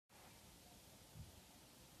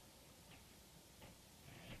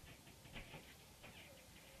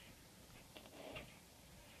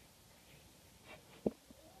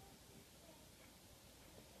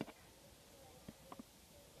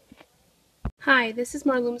Hi, this is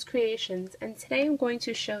Marloomz Creations, and today I'm going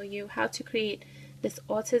to show you how to create this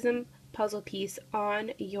autism puzzle piece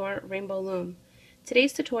on your Rainbow Loom.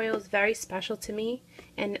 Today's tutorial is very special to me,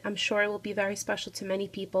 and I'm sure it will be very special to many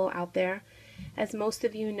people out there. As most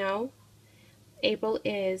of you know, April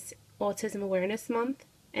is Autism Awareness Month,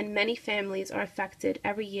 and many families are affected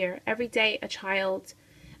every year. Every day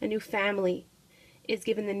a new family, is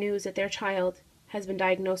given the news that their child has been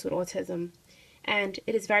diagnosed with autism. And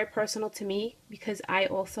it is very personal to me because I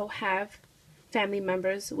also have family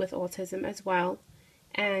members with autism as well.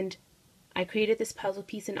 And I created this puzzle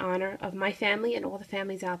piece in honor of my family and all the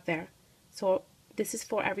families out there. So this is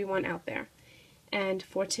for everyone out there. And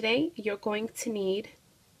for today, you're going to need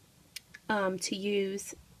to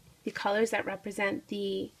use the colors that represent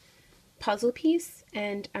the puzzle piece.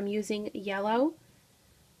 And I'm using yellow,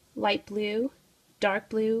 light blue, dark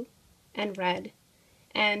blue, and red.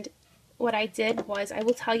 And what I did was, I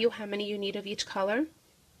will tell you how many you need of each color,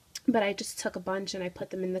 but I just took a bunch and I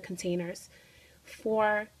put them in the containers.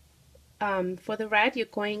 For the red, you're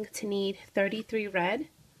going to need 33 red,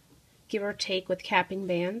 give or take with capping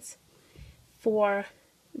bands. For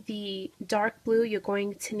the dark blue, you're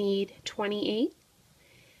going to need 28.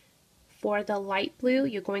 For the light blue,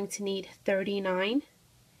 you're going to need 39.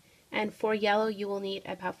 And for yellow, you will need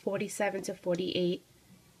about 47 to 48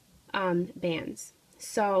 bands.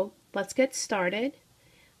 So let's get started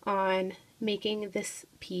on making this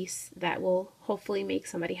piece that will hopefully make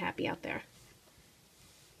somebody happy out there.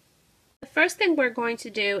 The first thing we're going to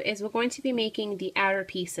do is we're going to be making the outer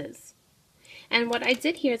pieces. And what I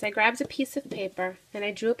did here is I grabbed a piece of paper and I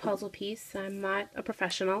drew a puzzle piece. I'm not a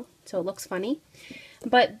professional, so it looks funny.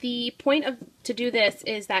 But the point to do this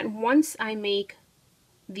is that once I make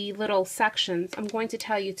the little sections, I'm going to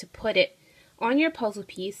tell you to put it on your puzzle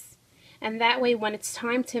piece, and that way when it's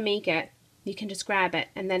time to make it, you can just grab it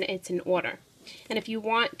and then it's in order. And if you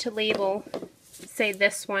want to label, say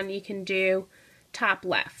this one, you can do top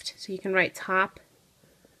left. So you can write top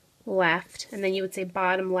left, and then you would say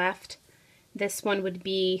bottom left. This one would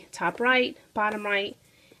be top right, bottom right,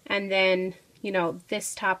 and then, you know,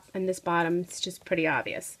 this top and this bottom. It's just pretty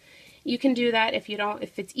obvious. You can do that if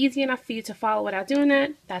it's easy enough for you to follow without doing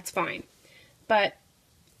that, that's fine. But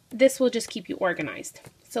this will just keep you organized.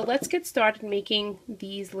 So let's get started making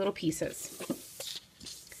these little pieces.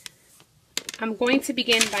 I'm going to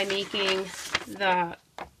begin by making the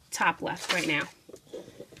top left right now.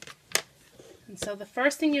 And so the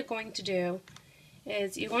first thing you're going to do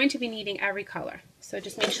is you're going to be needing every color. So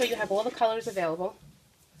just make sure you have all the colors available.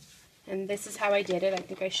 And this is how I did it. I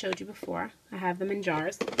think I showed you before. I have them in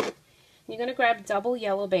jars. You're going to grab double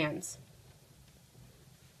yellow bands.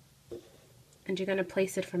 And you're going to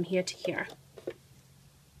place it from here to here.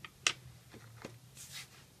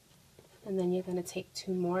 And then you're going to take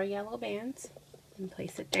two more yellow bands and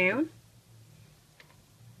place it down.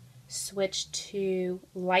 Switch to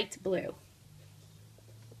light blue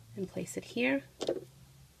and place it here.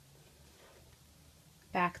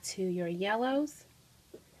 Back to your yellows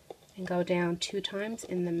and go down 2 times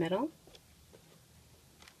in the middle.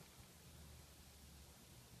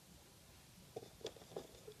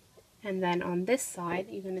 And then on this side,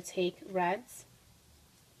 you're going to take reds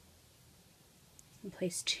and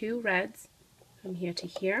place 2 reds from here to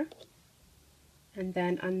here, and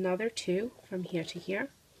then another 2 from here to here,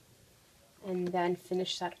 and then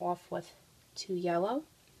finish that off with 2 yellow,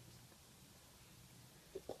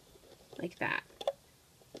 like that.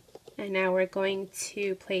 And now we're going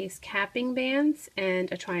to place capping bands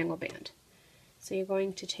and a triangle band. So you're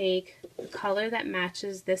going to take the color that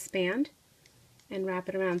matches this band and wrap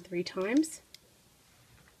it around 3 times.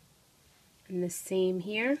 And the same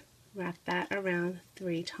here, wrap that around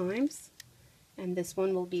 3 times. And this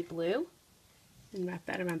one will be blue, and wrap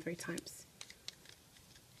that around 3 times.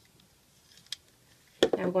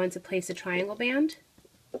 Now we're going to place a triangle band,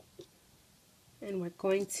 and we're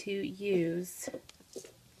going to use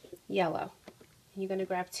yellow. And you're going to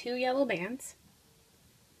grab 2 yellow bands,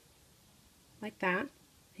 like that, and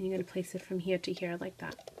you're going to place it from here to here like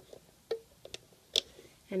that.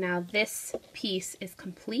 And now this piece is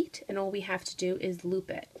complete, and all we have to do is loop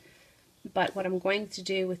it. But what I'm going to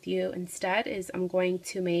do with you instead is I'm going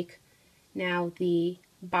to make now the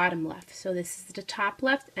bottom left. So this is the top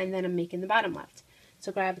left, and then I'm making the bottom left.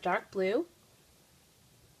 So grab dark blue,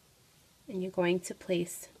 and you're going to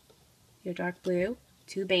place your dark blue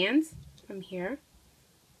 2 bands from here,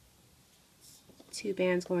 2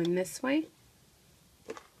 bands going this way,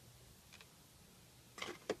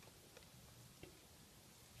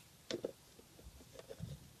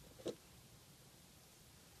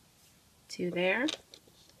 two there,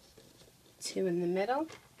 2 in the middle,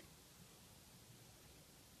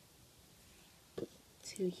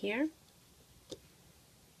 to here,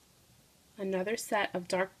 another set of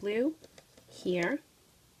dark blue here,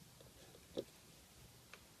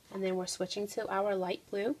 and then we're switching to our light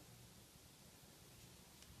blue.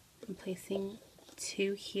 I'm placing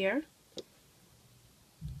 2 here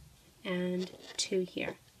and 2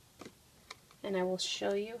 here. And I will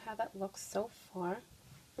show you how that looks so far.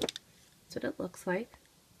 That's what it looks like.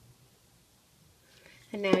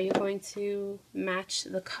 And now you're going to match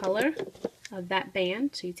the color of that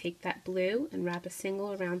band. So you take that blue and wrap a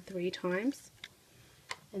single around 3 times.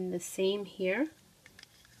 And the same here.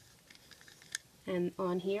 And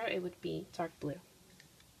on here it would be dark blue.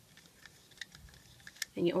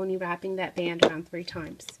 And you're only wrapping that band around 3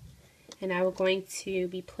 times. And now we're going to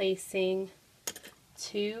be placing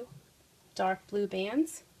 2 dark blue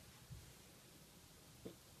bands.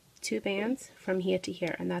 2 bands from here to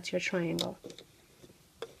here, and that's your triangle.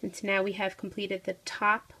 And so now we have completed the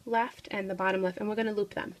top left and the bottom left, and we're going to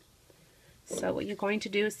loop them. So what you're going to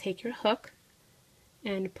do is take your hook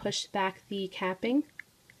and push back the capping.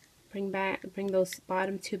 Bring those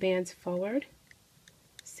bottom 2 bands forward.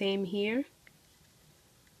 Same here.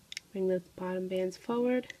 Bring the bottom bands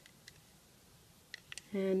forward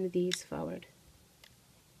and these forward.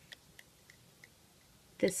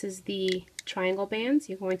 This is the triangle bands.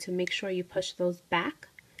 You're going to make sure you push those back.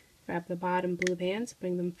 Grab the bottom blue bands,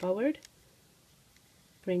 bring them forward.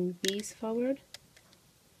 Bring these forward.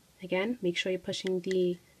 Again, make sure you're pushing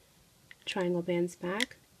the triangle bands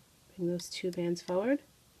back. Bring those 2 bands forward.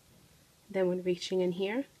 Then when reaching in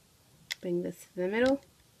here, bring this to the middle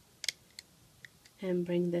and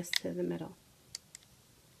bring this to the middle.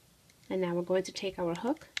 And now we're going to take our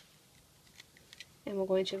hook and we're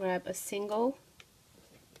going to grab a single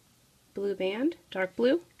blue band, dark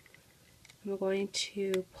blue, and we're going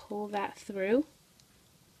to pull that through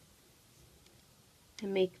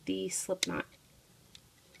and make the slip knot.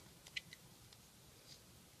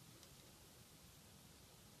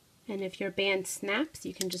 And if your band snaps,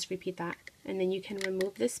 you can just repeat that. And then you can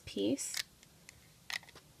remove this piece.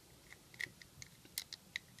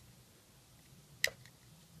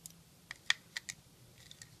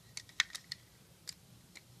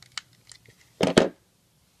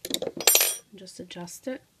 Just adjust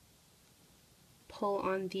it. Pull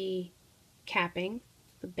on the capping,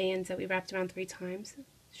 the bands that we wrapped around 3 times.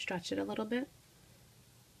 Stretch it a little bit.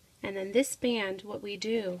 And then this band, what we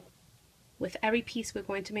do, with every piece we're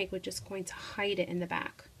going to make, we're just going to hide it in the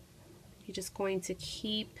back. You're just going to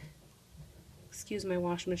keep, excuse my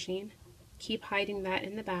washing machine, keep hiding that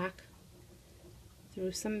in the back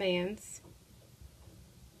through some bands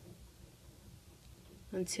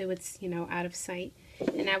until it's, out of sight.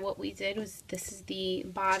 And now what we did was, this is the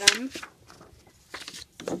bottom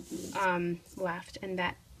left, and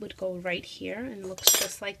that would go right here and looks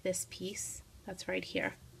just like this piece that's right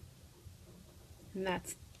here. And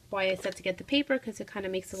that's why I said to get the paper, because it kind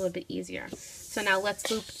of makes it a little bit easier. So now let's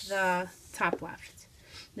loop the top left.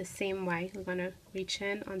 The same way, we're going to reach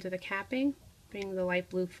in under the capping, bring the light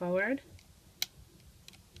blue forward,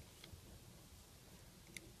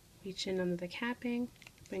 reach in under the capping,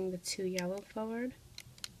 bring the 2 yellow forward,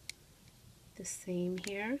 the same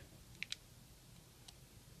here.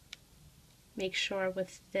 Make sure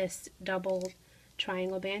with this double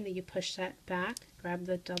triangle band that you push that back, grab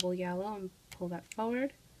the double yellow and pull that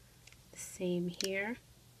forward. The same here.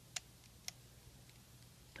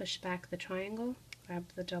 Push back the triangle,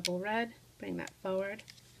 grab the double red, bring that forward.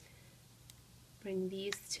 Bring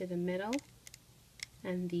these to the middle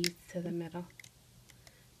and these to the middle.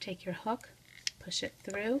 Take your hook, push it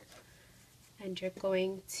through, and you're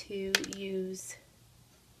going to use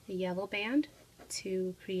the yellow band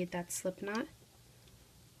to create that slip knot.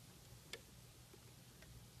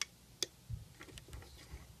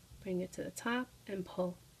 Bring it to the top and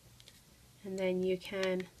pull. And then you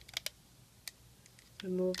can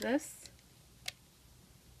remove this.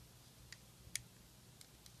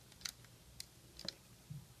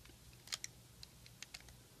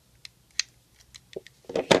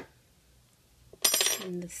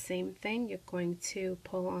 And the same thing, you're going to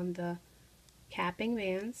pull on the capping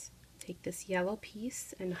bands, take this yellow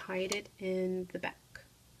piece and hide it in the back.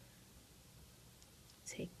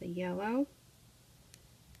 Take the yellow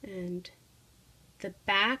and the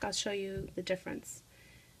back, I'll show you the difference.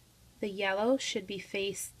 The yellow should be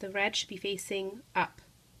the red should be facing up.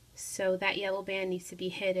 So that yellow band needs to be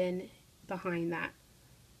hidden behind that.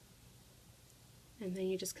 And then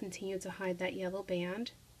you just continue to hide that yellow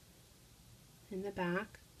band in the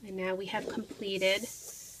back. And now we have completed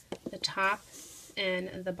the top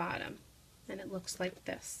and the bottom. And it looks like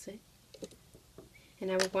this. See?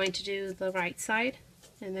 And now we're going to do the right side,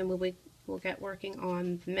 and then we'll be we'll get working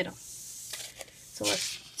on the middle. So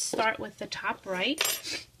let's start with the top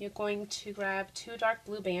right. You're going to grab 2 dark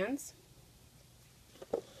blue bands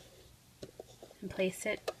and place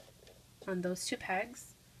it on those 2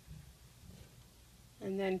 pegs,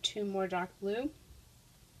 and then 2 more dark blue,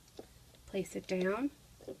 place it down,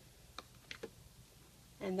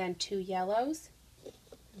 and then 2 yellows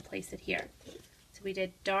and place it here. So we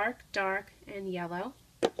did dark, dark, and yellow.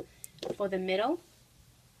 For the middle,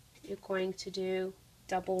 you're going to do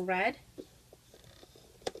double red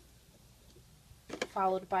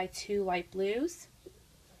followed by 2 light blues.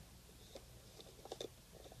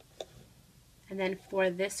 And then for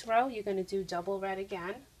this row, you're going to do double red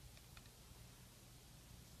again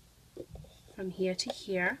from here to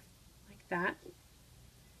here, like that.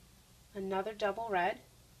 Another double red,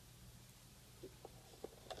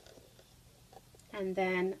 and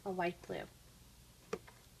then a light blue.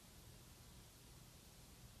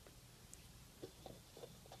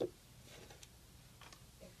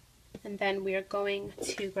 And then we are going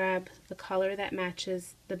to grab the color that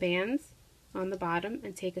matches the bands on the bottom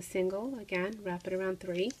and take a single, again, wrap it around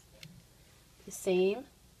 3. The same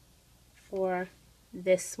for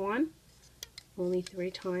this one, only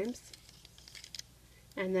 3 times.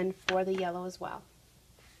 And then for the yellow as well,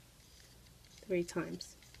 3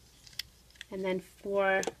 times. And then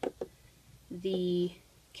for the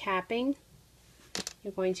capping,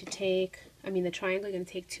 you're going to take, the triangle, you're going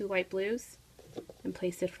to take 2 light blues and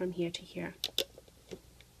place it from here to here.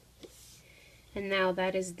 And now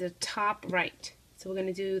that is the top right. So we're going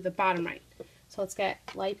to do the bottom right. So let's get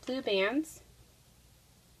light blue bands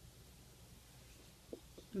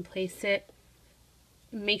and place it.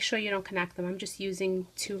 Make sure you don't connect them. I'm just using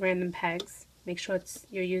 2 random pegs. Make sure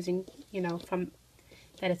you're using, from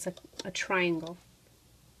that it's a triangle.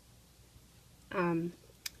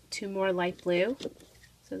 2 more light blue.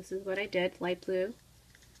 So this is what I did. Light blue,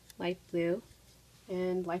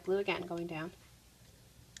 and light blue again going down.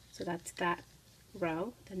 So that's that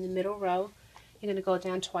row. Then the middle row, you're going to go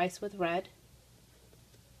down twice with red.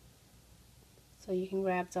 So you can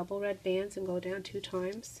grab double red bands and go down 2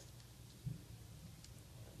 times.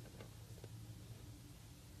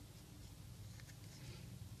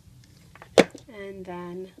 And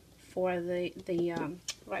then for the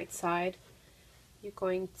right side, you're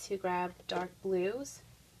going to grab dark blues.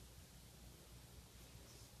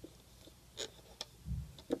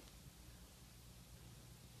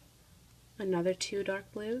 Another 2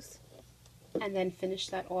 dark blues, and then finish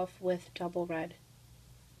that off with double red.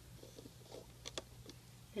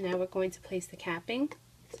 And now we're going to place the capping.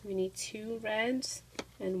 So we need 2 reds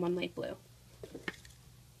and 1 light blue.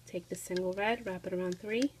 Take the single red, wrap it around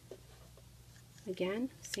 3. Again,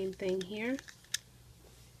 same thing here,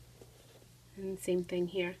 and same thing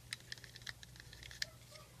here.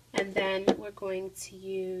 And then we're going to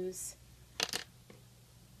use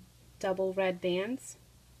double red bands.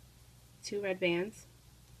 2 red bands,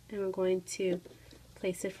 and we're going to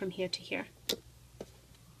place it from here to here.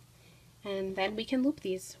 And then we can loop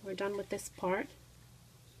these. We're done with this part.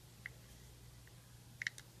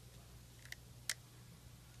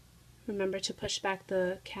 Remember to push back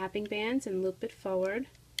the capping bands and loop it forward.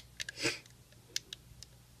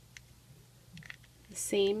 The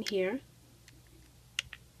same here.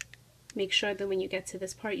 Make sure that when you get to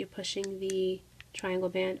this part, you're pushing the triangle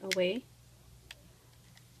band away.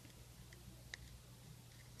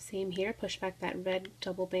 Same here, push back that red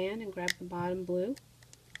double band and grab the bottom blue.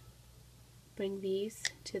 Bring these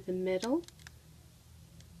to the middle.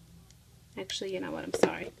 Actually, you know what, I'm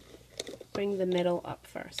sorry. Bring the middle up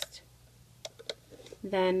first.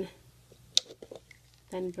 Then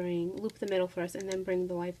loop the middle first, and then bring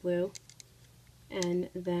the light blue, and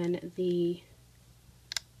then the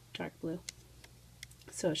dark blue.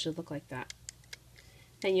 So it should look like that.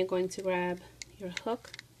 Then you're going to grab your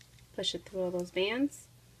hook, push it through all those bands,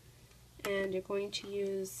 and you're going to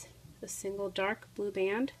use a single dark blue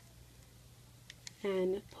band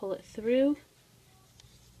and pull it through,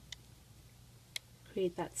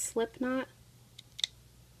 create that slip knot,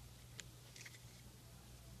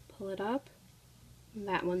 pull it up, and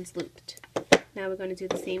that one's looped. Now we're going to do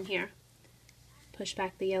the same here. Push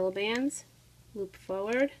back the yellow bands, loop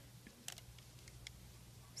forward,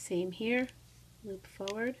 same here, loop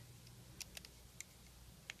forward,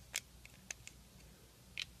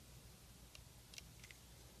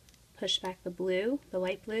 push back the blue, the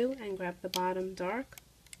light blue, and grab the bottom dark.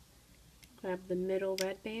 Grab the middle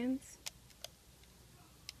red bands.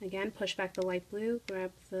 Again, push back the light blue,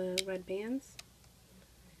 grab the red bands.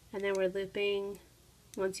 And then we're looping,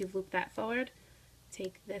 once you've looped that forward,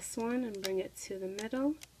 take this one and bring it to the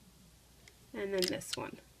middle, and then this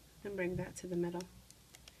one. and bring that to the middle.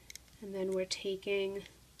 And then we're taking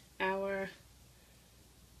we're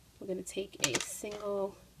going to take a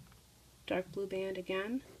single dark blue band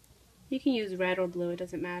again. You can use red or blue, it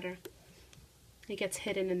doesn't matter. It gets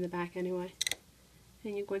hidden in the back anyway.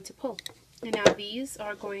 And you're going to pull. And now these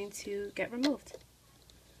are going to get removed.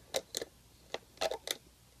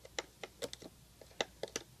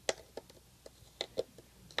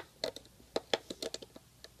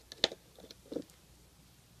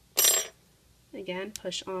 Again,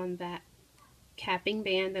 push on that capping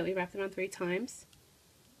band that we wrapped around 3 times.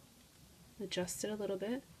 Adjust it a little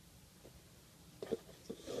bit.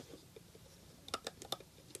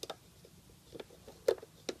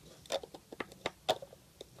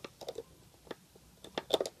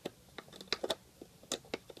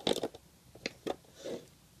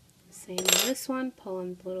 Same on this one, pull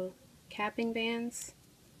on the little capping bands.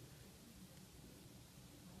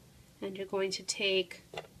 And you're going to take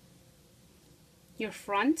your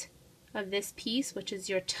front of this piece, which is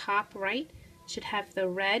your top right, should have the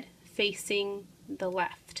red facing the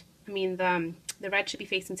left. I mean, the red should be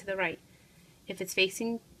facing to the right. If it's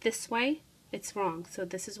facing this way, it's wrong. So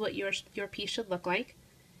this is what your piece should look like.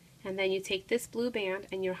 And then you take this blue band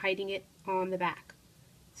and you're hiding it on the back.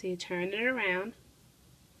 So you turn it around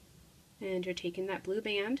and you're taking that blue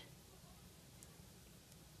band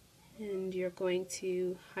and you're going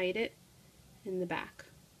to hide it in the back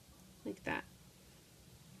like that.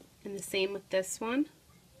 And the same with this one.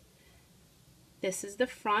 This is the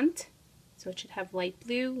front, so it should have light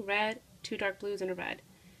blue, red, 2 dark blues, and a red.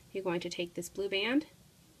 You're going to take this blue band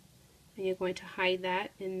and you're going to hide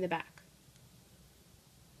that in the back.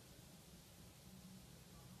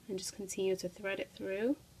 And just continue to thread it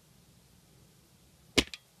through.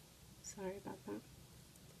 Sorry about that.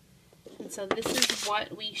 And so this is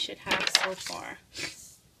what we should have so far.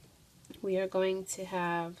 We are going to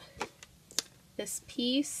have this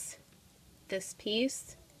piece, this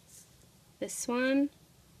one,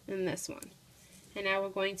 and this one. And now we're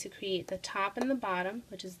going to create the top and the bottom,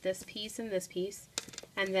 which is this piece and this piece,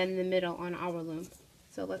 and then the middle on our loom.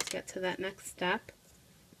 So let's get to that next step.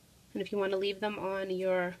 And if you want to leave them on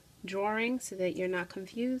your drawing so that you're not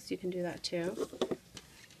confused, you can do that too.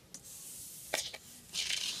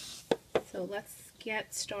 So let's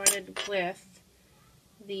get started with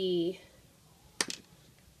the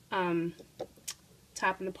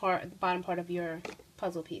top and the bottom part of your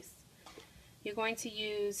puzzle piece. You're going to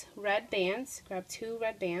use red bands. Grab 2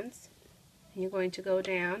 red bands and you're going to go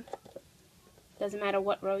down. Doesn't matter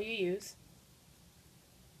what row you use.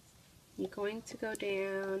 You're going to go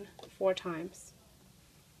down 4 times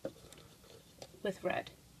with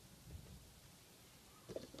red.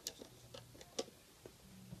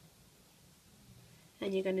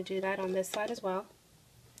 And you're going to do that on this side as well.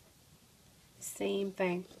 Same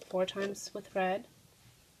thing, 4 times with red.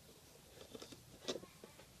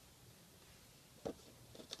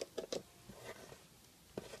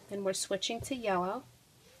 Then we're switching to yellow.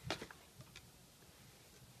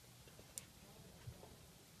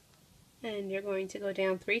 And you're going to go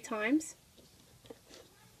down 3 times.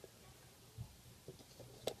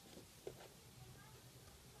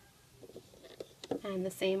 And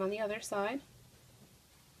the same on the other side.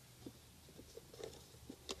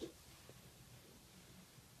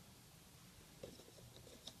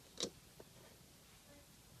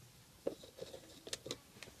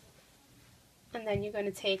 And then you're going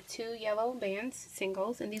to take 2 yellow bands,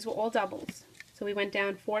 singles, and these were all doubles. So we went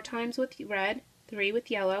down 4 times with red, 3 with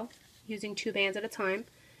yellow, using 2 bands at a time.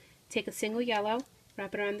 Take a single yellow,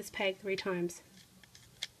 wrap it around this peg 3 times.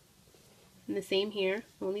 And the same here,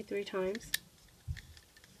 only 3 times.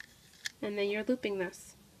 And then you're looping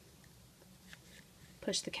this.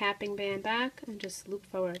 Push the capping band back and just loop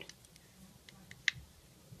forward.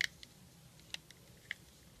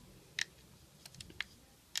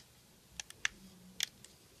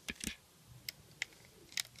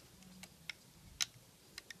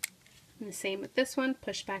 And the same with this one,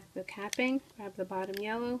 push back the capping, grab the bottom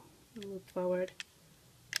yellow, and move forward.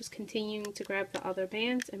 Just continuing to grab the other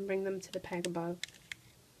bands and bring them to the peg above.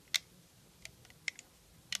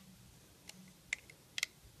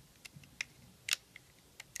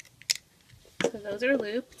 So those are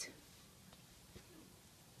looped.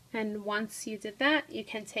 And once you did that, you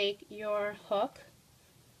can take your hook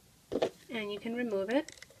and you can remove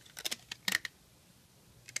it.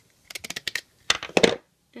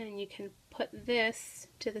 And you can put this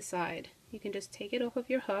to the side. You can just take it off of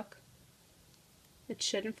your hook. It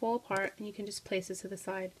shouldn't fall apart, and you can just place it to the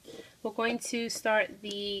side. We're going to start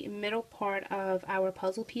the middle part of our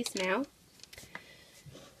puzzle piece now.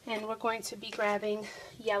 And we're going to be grabbing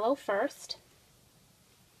yellow first.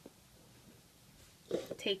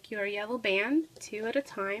 take your yellow band, 2 at a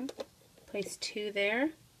time, place 2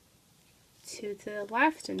 there, 2 to the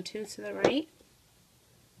left and 2 to the right.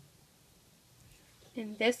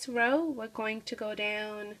 In this row, we're going to go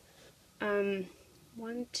down 1,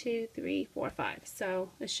 2, 3, 4, 5.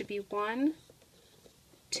 So it should be 1,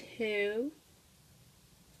 2,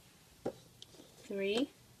 3,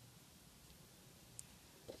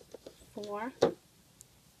 4,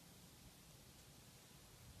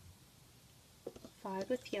 5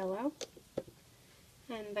 with yellow.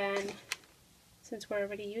 And then, since we're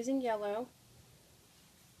already using yellow,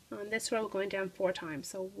 on this row we're going down 4 times.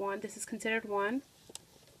 So 1, this is considered 1,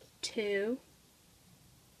 2,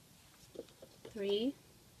 3,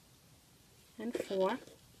 and 4.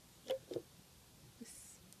 This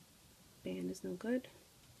band is no good.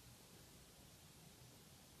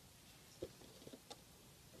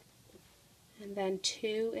 And then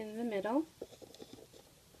 2 in the middle.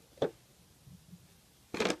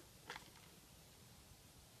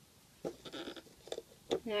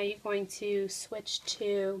 Now you're going to switch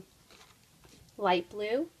to light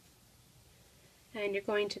blue, and you're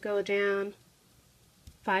going to go down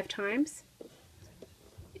 5 times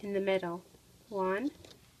in the middle. 1,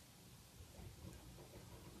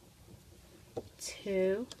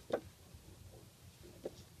 2,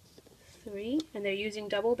 3, and they're using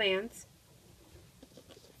double bands.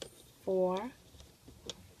 4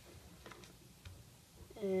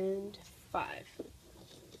 and 5.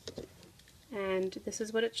 And this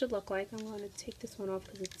is what it should look like. I'm going to take this one off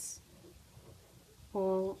because it's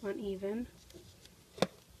all uneven.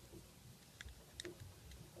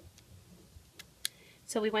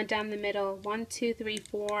 So we went down the middle, 1, 2, 3,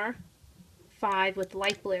 4, 5 with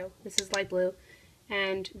light blue. This is light blue.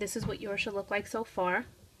 And this is what yours should look like so far.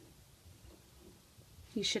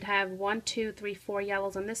 You should have 1, 2, 3, 4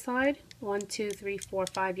 yellows on this side, 1, 2, 3, 4,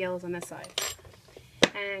 5 yellows on this side.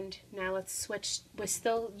 And now let's switch. We're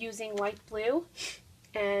still using light blue,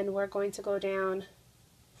 and we're going to go down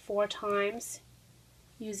 4 times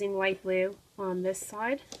using light blue on this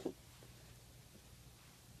side.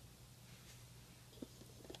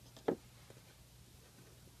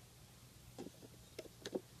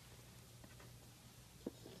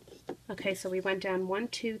 Okay, so we went down 1,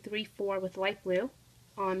 2, 3, 4 with light blue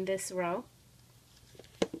on this row.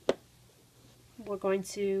 We're going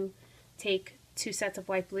to take 2 sets of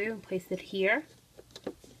light blue and place it here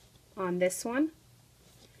on this one.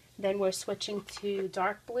 Then we're switching to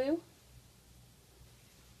dark blue,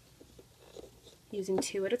 using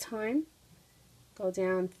 2 at a time. Go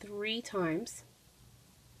down 3 times.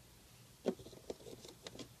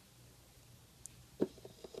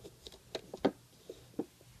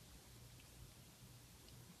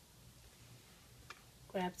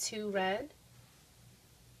 Grab 2 red.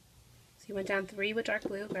 So you went down 3 with dark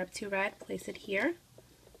blue, grab 2 red, place it here.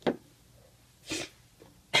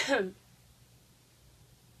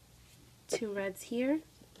 2 reds here.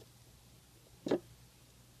 And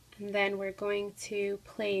then we're going to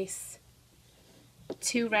place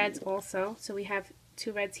 2 reds also. So we have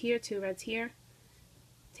 2 reds here, 2 reds here.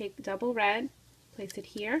 Take double red, place it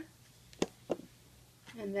here.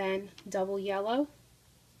 And then double yellow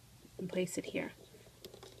and place it here.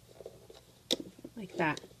 Like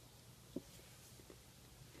that.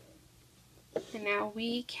 And now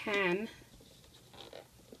we can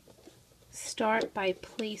start by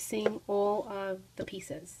placing all of the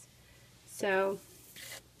pieces. So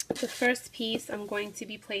the first piece I'm going to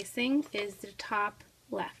be placing is the top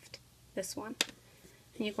left, this one.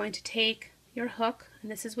 And you're going to take your hook,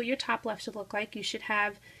 and this is what your top left should look like. You should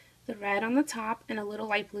have the red on the top and a little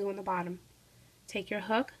light blue on the bottom. Take your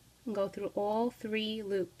hook and go through all 3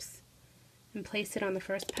 loops and place it on the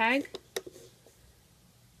first peg.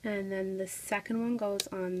 And then the second one goes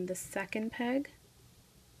on the second peg.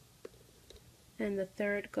 And the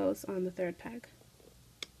third goes on the third peg.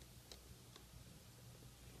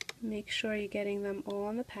 Make sure you're getting them all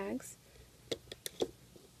on the pegs.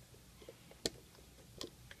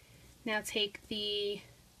 Now take the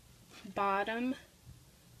bottom.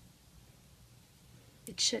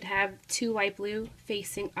 It should have 2 light blue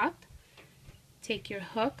facing up. Take your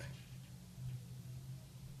hook,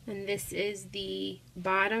 and this is the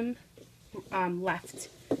bottom left,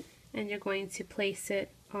 and you're going to place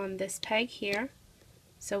it on this peg here.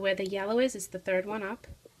 So where the yellow is the third one up,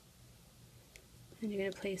 and you're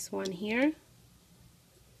going to place 1 here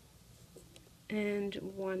and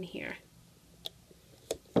 1 here,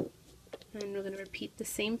 and we're going to repeat the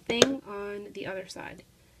same thing on the other side.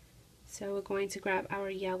 So we're going to grab our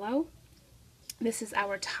yellow. This is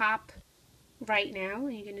our top right now,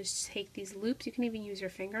 and you're going to just take these loops. You can even use your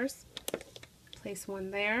fingers. Place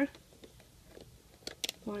 1 there,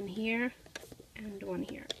 one here, and one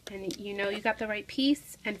here. And you know you got the right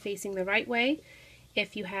piece and facing the right way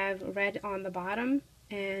if you have red on the bottom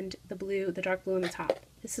and the blue, the dark blue on the top.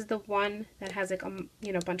 This is the one that has like a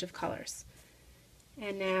bunch of colors.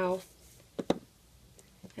 And now,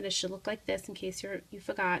 and it should look like this in case you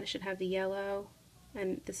forgot. It should have the yellow,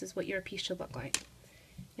 and this is what your piece should look like.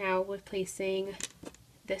 Now we're placing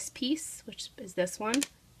this piece, which is this one,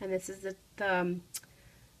 and this is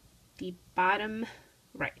the bottom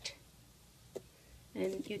right.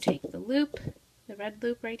 And you take the loop, the red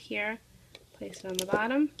loop right here, place it on the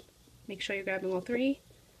bottom. Make sure you're grabbing all three.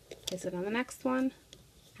 Place it on the next one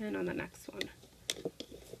and on the next one.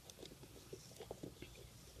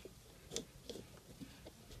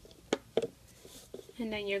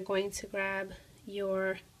 And then you're going to grab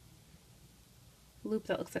your loop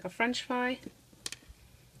that looks like a French fry,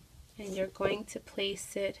 and you're going to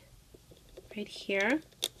place it right here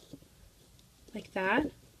like that,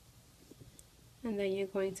 and then you're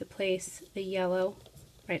going to place the yellow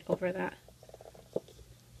right over that.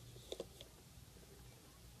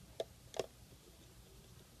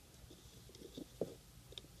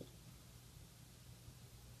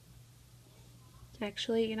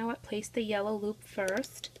 Actually, you know what? Place the yellow loop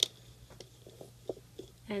first,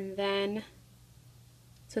 and then,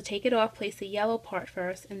 so take it off, place the yellow part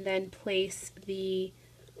first, and then place the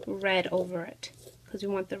red over it, because we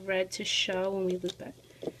want the red to show when we loop it.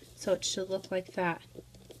 So it should look like that.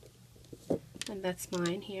 And that's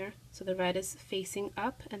mine here. So the red is facing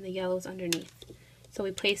up and the yellow is underneath. So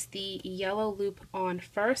we place the yellow loop on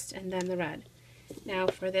first and then the red. Now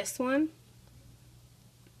for this one,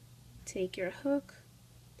 take your hook,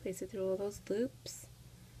 place it through all those loops,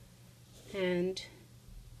 and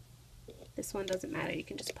this one doesn't matter, you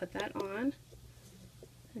can just put that on,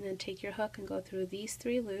 and then take your hook and go through these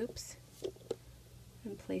 3 loops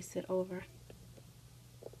and place it over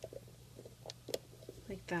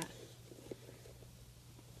like that.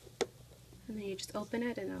 And then you just open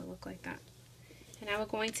it and it'll look like that. And now we're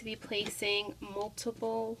going to be placing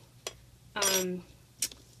multiple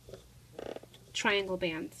triangle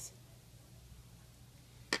bands.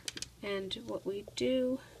 And what we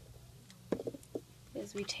do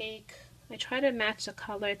is we take, I try to match the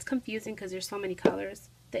color. It's confusing because there's so many colors.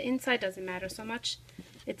 The inside doesn't matter so much.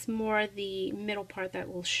 It's more the middle part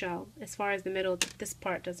that will show. As far as the middle, this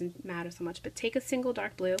part doesn't matter so much. But take a single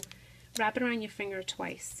dark blue, wrap it around your finger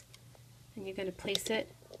twice, and you're going to place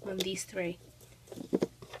it on these 3.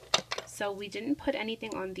 So we didn't put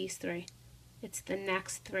anything on these 3. It's the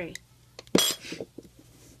next 3.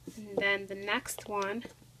 And then the next one,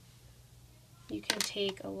 you can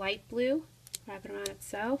take a light blue, wrap it around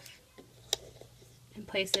itself, and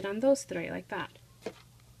place it on those 3 like that.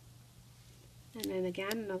 And then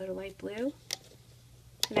again, another light blue.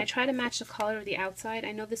 And I try to match the color of the outside.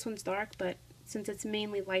 I know this one's dark, but since it's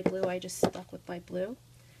mainly light blue, I just stuck with light blue.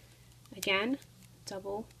 Again,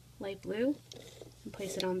 double light blue, and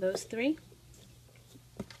place it on those 3.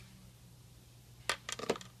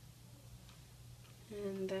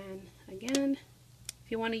 And then again,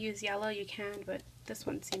 if you want to use yellow, you can, but this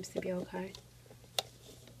one seems to be okay.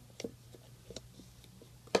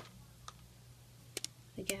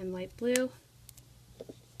 Again, light blue,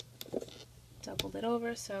 doubled it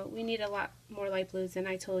over, so we need a lot more light blues than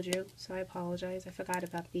I told you, so I apologize. I forgot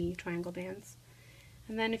about the triangle bands.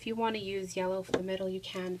 And then if you want to use yellow for the middle, you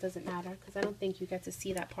can. It doesn't matter, because I don't think you get to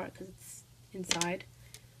see that part because it's inside.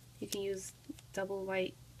 You can use double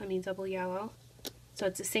yellow. So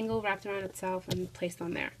it's a single wrapped around itself and placed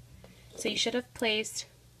on there. So you should have placed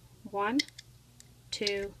 1,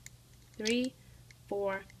 2, 3,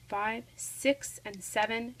 4, 5, 6, and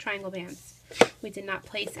 7 triangle bands. We did not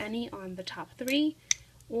place any on the top 3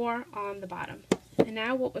 or on the bottom. And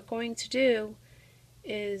now what we're going to do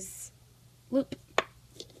is loop.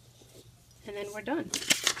 And then we're done.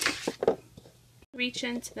 Reach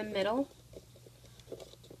into the middle,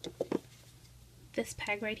 this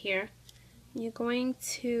peg right here. You're going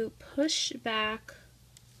to push back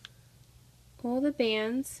all the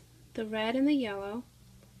bands, the red and the yellow,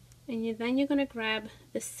 and then you're going to grab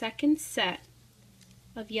the second set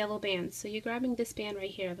of yellow bands. So you're grabbing this band right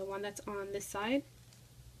here, the one that's on this side.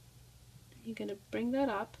 You're going to bring that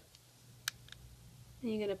up,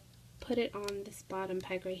 and you're going to put it on this bottom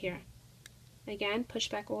peg right here. Again, push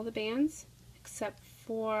back all the bands except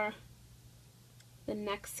for the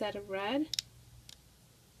next set of red.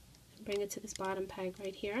 Bring it to this bottom peg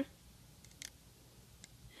right here,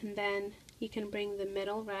 and then you can bring the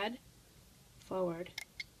middle red forward.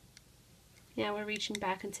 Now we're reaching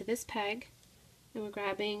back into this peg and we're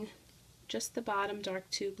grabbing just the bottom dark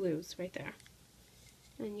 2 blues right there,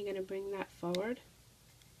 and you're going to bring that forward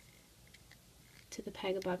to the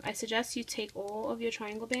peg above. I suggest you take all of your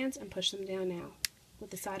triangle bands and push them down now.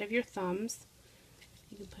 With the side of your thumbs,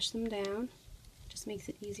 you can push them down. Just makes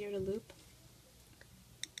it easier to loop.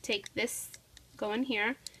 Take this, go in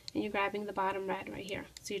here, and you're grabbing the bottom red right here.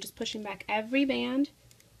 So you're just pushing back every band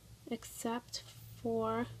except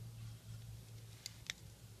for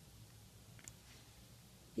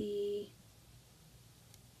the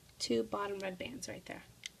 2 bottom red bands right there.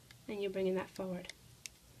 And you're bringing that forward.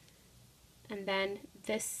 And then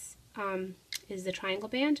this is the triangle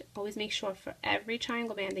band. Always make sure for every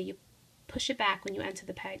triangle band that you push it back when you enter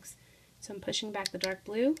the pegs. So I'm pushing back the dark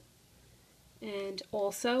blue and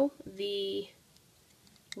also the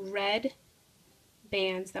red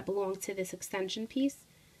bands that belong to this extension piece.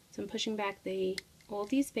 So I'm pushing back all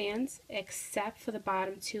these bands except for the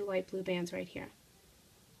bottom 2 light blue bands right here.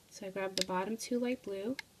 So I grabbed the bottom 2 light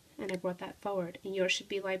blue and I brought that forward, and yours should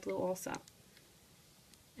be light blue also.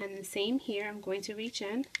 And the same here, I'm going to reach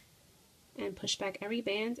in and push back every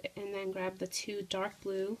band and then grab the 2 dark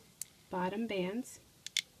blue bottom bands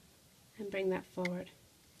and bring that forward.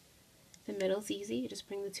 The middle's easy, you just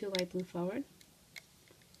bring the 2 light blue forward.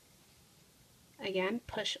 Again,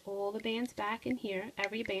 push all the bands back in here,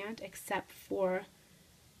 every band except for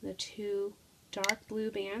the 2 dark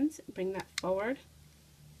blue bands, bring that forward.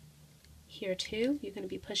 Here too, you're going to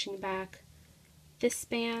be pushing back this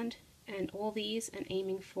band and all these and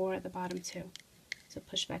aiming for the bottom 2. So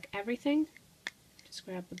push back everything, just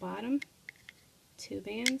grab the bottom 2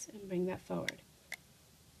 bands and bring that forward.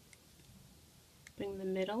 Bring the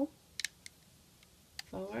middle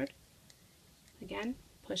forward. Again,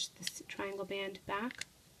 push this triangle band back,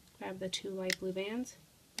 grab the 2 light blue bands,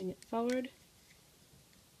 bring it forward,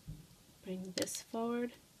 bring this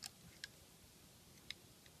forward,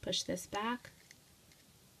 push this back,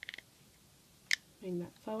 bring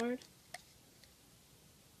that forward.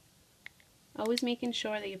 Always making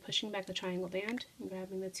sure that you're pushing back the triangle band and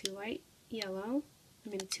grabbing the 2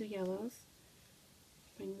 yellows,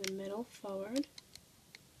 bring the middle forward.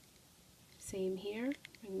 Same here,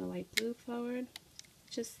 bring the light blue forward.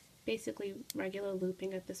 Just basically regular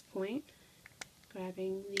looping at this point.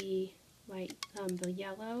 Grabbing the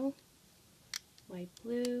yellow, light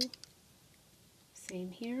blue.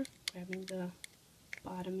 Same here, grabbing the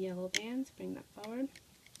bottom yellow bands, bring that forward.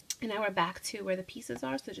 And now we're back to where the pieces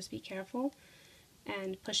are, so just be careful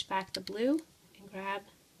and push back the blue and grab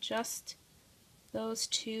just those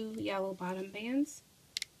 2 yellow bottom bands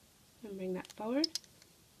and bring that forward.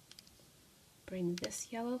 Bring this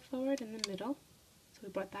yellow forward in the middle. So we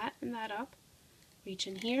brought that and that up. Reach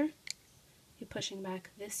in here. You're pushing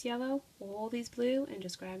back this yellow, all these blue, and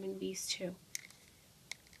just grabbing these 2.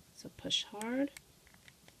 So push hard,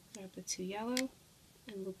 grab the 2 yellow,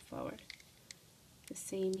 and loop forward. The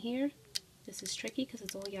same here. This is tricky because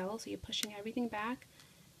it's all yellow, so you're pushing everything back,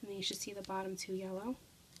 and then you should see the bottom 2 yellow.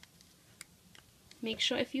 Make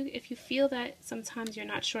sure if you feel that sometimes you're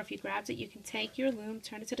not sure if you grabbed it, you can take your loom,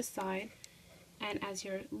 turn it to the side, and as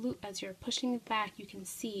you're pushing it back, you can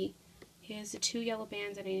see here's the 2 yellow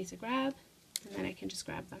bands that I need to grab, and then I can just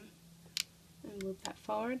grab them and loop that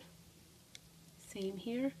forward. Same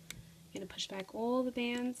here. You're going to push back all the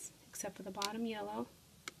bands except for the bottom yellow.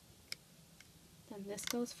 Then this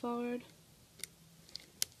goes forward.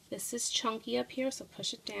 This is chunky up here, so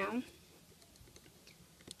push it down.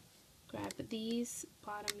 Grab these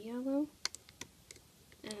bottom yellow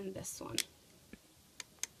and this one.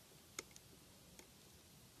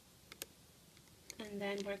 And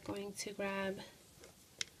then we're going to grab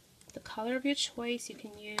the color of your choice. You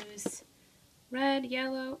can use red,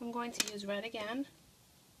 yellow. I'm going to use red again.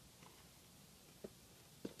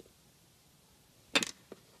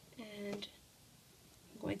 And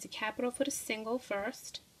I'm going to cap it off with a single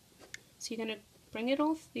first. So you're going to bring it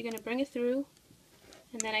off, you're going to bring it through,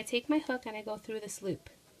 and then I take my hook and I go through this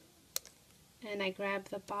loop. And I grab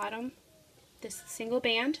the bottom, this single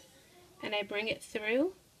band, and I bring it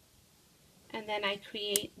through, and then I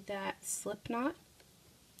create that slip knot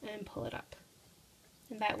and pull it up.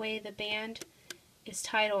 And that way the band is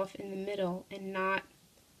tied off in the middle and not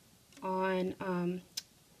on,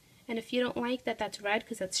 and if you don't like that that's red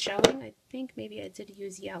because that's showing, I think maybe I did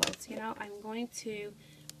use yellows. You know, I'm going to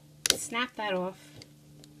snap that off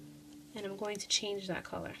and I'm going to change that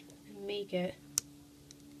color and make it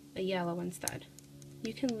a yellow instead.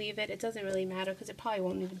 You can leave it, it doesn't really matter because it probably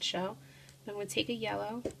won't even show. But I'm going to take a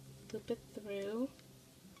yellow, loop it through.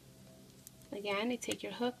 Again, you take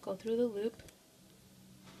your hook, go through the loop,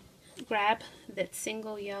 grab that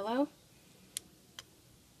single yellow,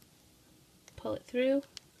 pull it through,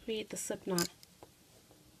 create the slip knot.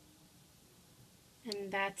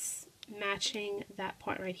 And that's matching that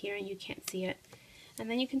part right here, and you can't see it. And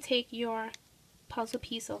then you can take your puzzle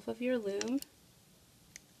piece off of your loom.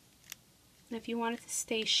 And if you want it to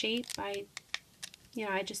stay shaped, I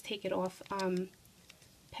just take it off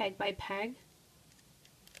peg by peg.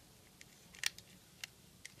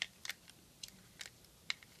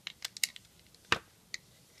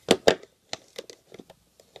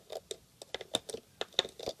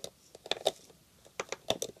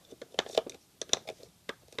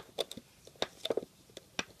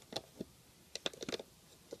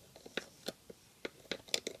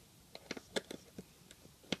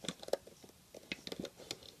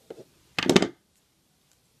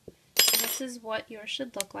 This is what yours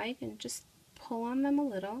should look like, and just pull on them a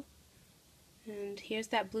little. And here's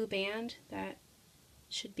that blue band that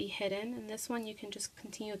should be hidden, and this one you can just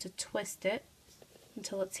continue to twist it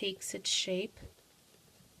until it takes its shape.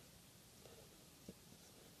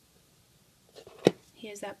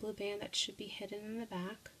 Here's that blue band that should be hidden in the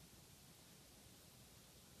back.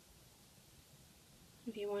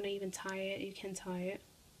 If you want to even tie it, you can tie it.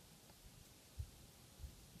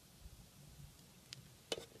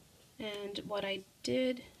 And what I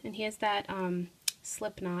did, and here's that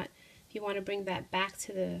slip knot. If you want to bring that back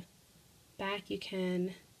to the back, you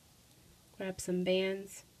can grab some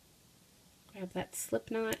bands, grab that slip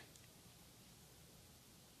knot,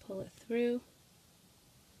 pull it through,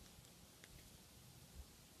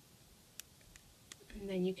 and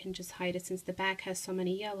then you can just hide it. Since the back has so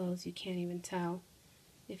many yellows, you can't even tell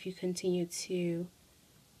if you continue to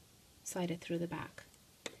slide it through the back.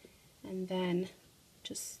 And then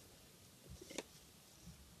just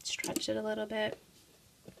stretch it a little bit.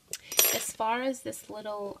 As far as this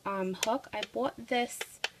little hook, I bought these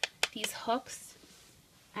hooks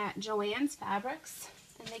at Joann's Fabrics,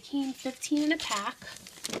 and they came 15 in a pack,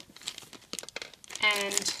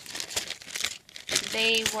 and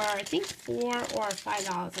they were, I think, $4 or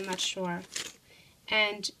 $5, I'm not sure.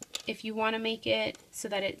 And if you want to make it so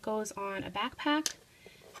that it goes on a backpack,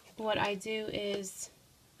 what I do is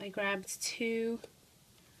I grabbed 2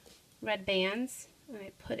 red bands, and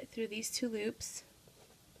I put it through these 2 loops.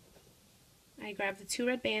 I grab the 2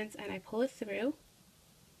 red bands and I pull it through,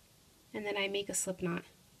 and then I make a slip knot.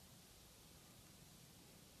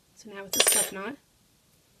 So now it's a slip knot.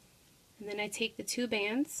 And then I take the 2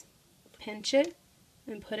 bands, pinch it,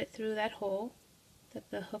 and put it through that hole that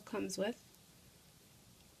the hook comes with.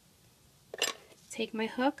 Take my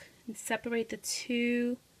hook and separate the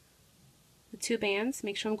two bands.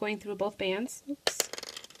 Make sure I'm going through both bands. Oops.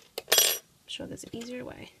 I'm sure there's an easier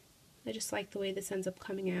way. I just like the way this ends up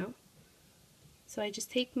coming out. So I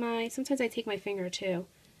just take sometimes I take my finger too,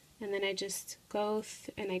 and then I just go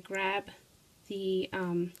and I grab I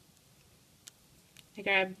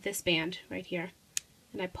grab this band right here,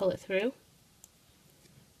 and I pull it through.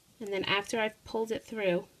 And then after I've pulled it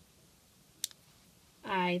through,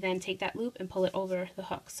 I then take that loop and pull it over the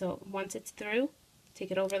hook. So once it's through,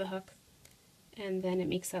 take it over the hook, and then it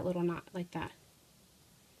makes that little knot like that.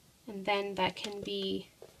 And then that can be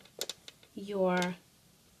your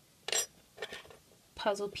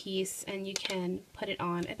puzzle piece, and you can put it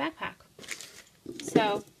on a backpack.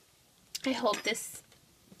 So I hope this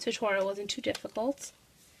tutorial wasn't too difficult,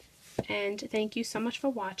 and thank you so much for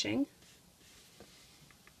watching.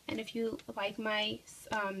 And if you like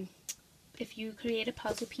if you create a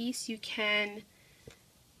puzzle piece, you can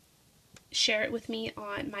share it with me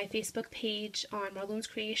on my Facebook page on Marloomz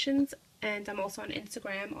Creations, and I'm also on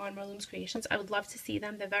Instagram on Marloomz Creations. I would love to see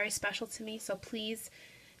them. They're very special to me, so please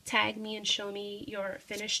tag me and show me your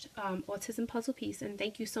finished autism puzzle piece. And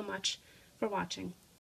thank you so much for watching.